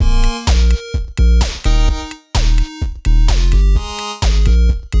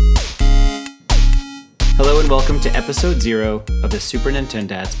welcome to episode 0 of the Super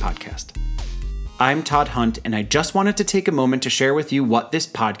Nintendads podcast. I'm Todd Hunt, and I just wanted to take a moment to share with you what this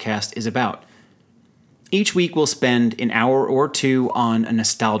podcast is about. Each week we'll spend an hour or two on a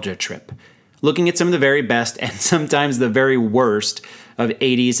nostalgia trip, looking at some of the very best and sometimes the very worst of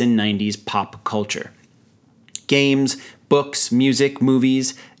 80s and 90s pop culture. Games, books, music,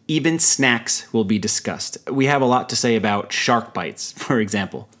 movies, even snacks will be discussed. We have a lot to say about shark bites, for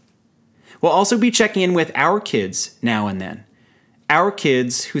example. We'll also be checking in with our kids now and then. Our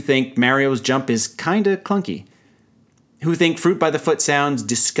kids who think Mario's jump is kinda clunky, who think Fruit by the Foot sounds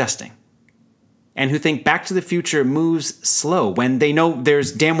disgusting, and who think Back to the Future moves slow when they know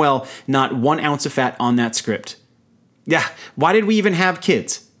there's damn well not 1 ounce of fat on that script. Yeah, why did we even have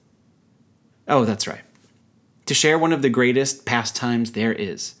kids? Oh, that's right. To share one of the greatest pastimes there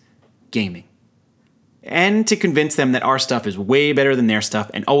is, gaming. And to convince them that our stuff is way better than their stuff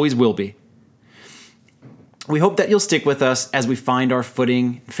and always will be. We hope that you'll stick with us as we find our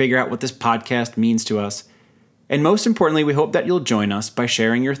footing and figure out what this podcast means to us. And most importantly, we hope that you'll join us by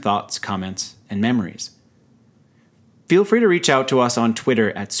sharing your thoughts, comments, and memories. Feel free to reach out to us on Twitter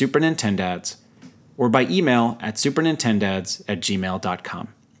at Super Nintendads or by email at supernintendads@gmail.com.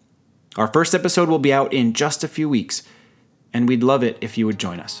 Our first episode will be out in just a few weeks, and we'd love it if you would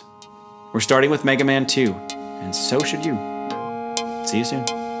join us. We're starting with Mega Man 2, and so should you. See you soon.